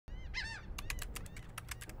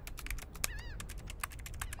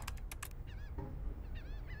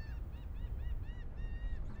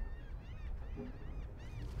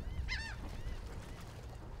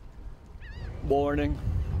Warning,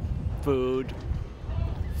 food,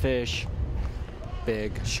 fish,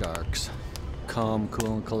 big sharks. Calm,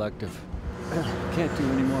 cool, and collective. Can't do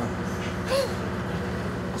anymore.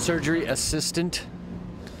 Surgery assistant,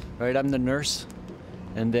 right? I'm the nurse.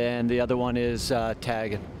 And then the other one is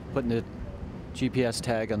tagging, putting the GPS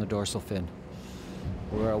tag on the dorsal fin.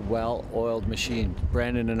 We're a well-oiled machine.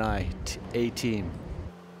 Brandon and I, A-team.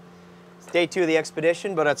 It's day 2 of the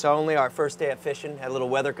expedition, but it's only our first day of fishing. Had a little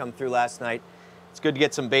weather come through last night. It's good to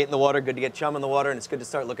get some bait in the water, good to get chum in the water, and it's good to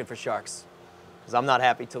start looking for sharks. Because I'm not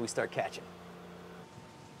happy till we start catching.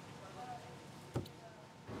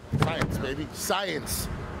 Science, baby, science.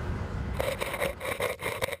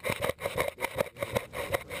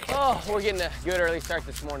 Oh, we're getting a good early start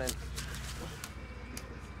this morning.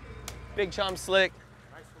 Big chum slick.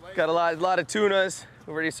 Got a lot of tunas.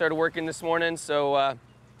 We already started working this morning, so I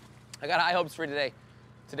got high hopes for today.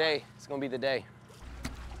 Today, it's gonna be the day.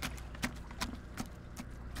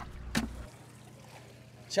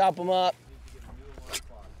 Chop them up.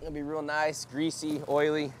 Gonna be real nice, greasy,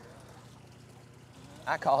 oily.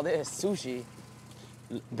 I call this sushi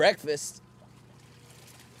breakfast.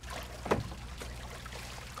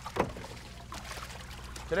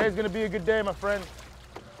 Today's gonna be a good day, my friend.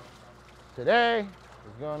 Today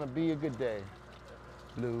is gonna be a good day.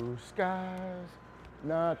 Blue skies,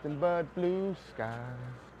 nothing but blue skies.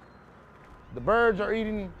 The birds are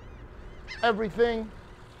eating everything.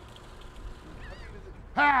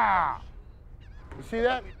 Ha! You see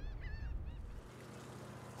that?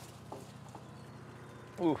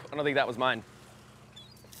 Ooh, I don't think that was mine.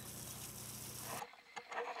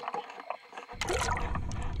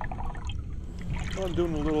 Well, I'm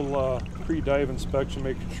doing a little pre-dive inspection,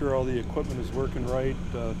 making sure all the equipment is working right,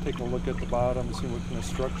 taking a look at the bottom, seeing what kind of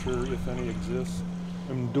structure, if any, exists.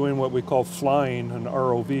 I'm doing what we call flying, an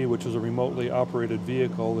ROV, which is a remotely operated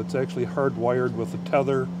vehicle. It's actually hardwired with a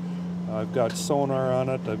tether. I've got sonar on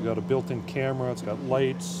it, I've got a built-in camera, it's got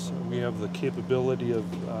lights. We have the capability of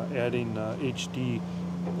adding HD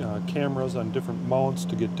cameras on different mounts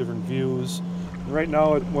to get different views. And right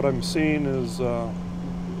now what I'm seeing is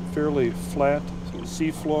fairly flat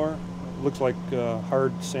seafloor. Looks like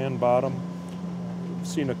hard sand bottom. I've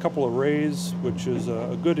seen a couple of rays, which is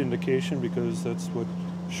a good indication because that's what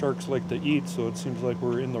sharks like to eat, so it seems like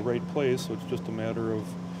we're in the right place, so it's just a matter of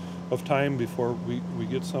time before we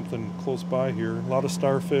get something close by here. A lot of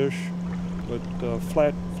starfish, but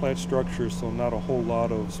flat structures, so not a whole lot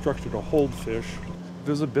of structure to hold fish.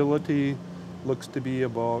 Visibility looks to be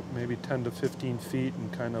about maybe 10 to 15 feet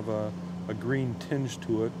and kind of a green tinge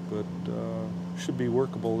to it, but should be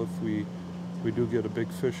workable if we do get a big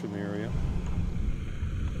fish in the area.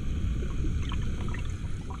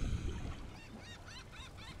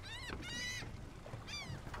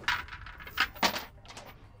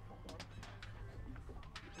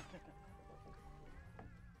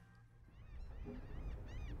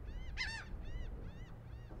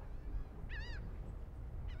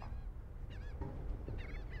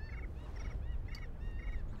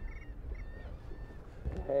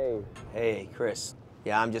 Hey, Chris.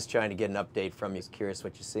 Yeah, I'm just trying to get an update from you. Curious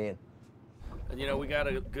what you're seeing. You know, we got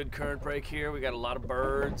a good current break here. We got a lot of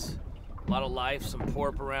birds, a lot of life, some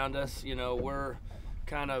porp around us. You know, we're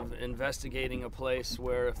kind of investigating a place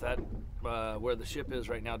where if that, where the ship is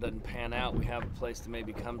right now doesn't pan out, we have a place to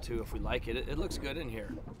maybe come to if we like it. It looks good in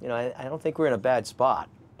here. You know, I don't think we're in a bad spot.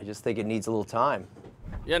 I just think it needs a little time.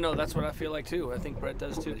 Yeah, no, that's what I feel like too. I think Brett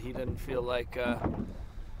does too. He doesn't feel like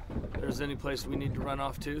there's any place we need to run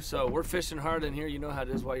off to. So we're fishing hard in here. You know how it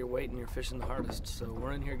is while you're waiting, you're fishing the hardest. So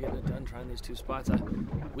we're in here getting it done, trying these 2 spots.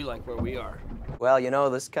 We like where we are. Well, you know,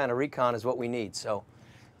 this kind of recon is what we need, so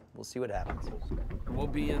we'll see what happens. We'll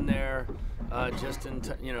be in there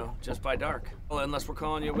just by dark. Well, unless we're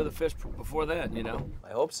calling you with a fish before then, you know?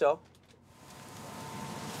 I hope so.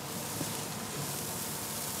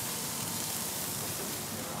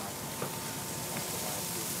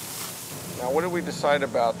 Now, what did we decide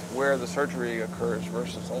about where the surgery occurs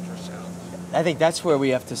versus ultrasound? I think that's where we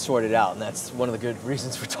have to sort it out, and that's one of the good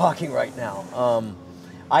reasons we're talking right now.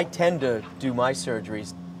 I tend to do my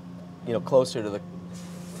surgeries, you know, closer to the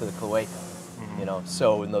cloaca, you know,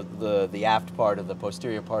 so in the aft part of the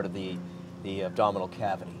posterior part of the abdominal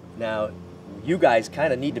cavity. Now, you guys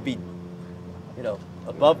kind of need to be, you know,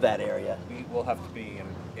 above that area. We will have to be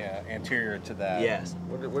anterior to that. Yes.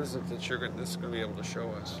 What is it that this is going to be able to show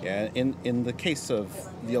us? Yeah, in the case of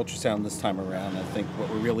the ultrasound this time around, I think what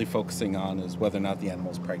we're really focusing on is whether or not the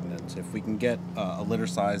animal's pregnant. If we can get a litter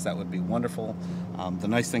size, that would be wonderful. The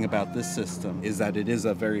nice thing about this system is that it is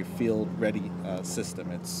a very field-ready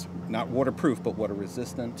system. It's not waterproof, but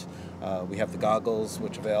water-resistant. We have the goggles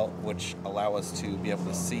which allow us to be able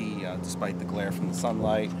to see despite the glare from the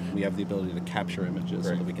sunlight. We have the ability to capture images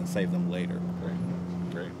so that we can save them later.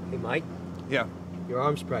 Great. Hey, Mike, Yeah. your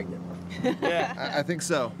arm's pregnant. Yeah. I think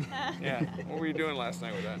so. Yeah. What were you doing last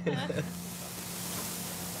night with that?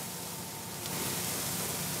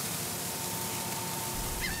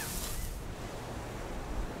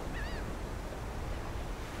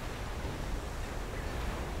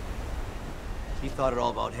 You thought at all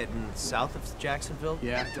about heading south of Jacksonville?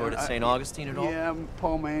 Yeah. Toward St. Augustine at all? Yeah,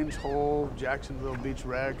 Palmains, Hole, Jacksonville, Beach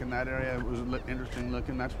Wreck, and that area was interesting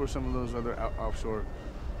looking. That's where some of those other offshore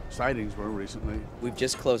sightings were recently. We've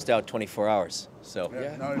just closed out 24 hours, so.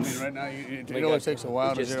 Yeah. No, I mean, right now, it always takes a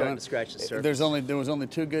while to just zero starting in. to scratch the surface. There was only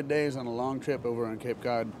 2 good days on a long trip over on Cape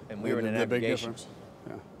Cod. And we were in the big navigation. difference.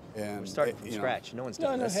 Yeah. And We're starting from you know, scratch. No one's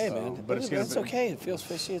done No, this. hey, man. but it's gonna It's be- okay. It feels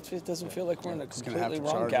fishy. It doesn't feel like we're in a It's gonna have completely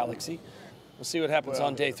to wrong charge it. galaxy. We'll see what happens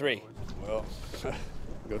on day 3. Well,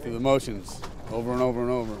 go through the motions over and over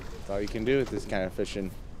and over. That's all you can do with this kind of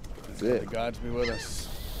fishing. That's The it. gods be with us.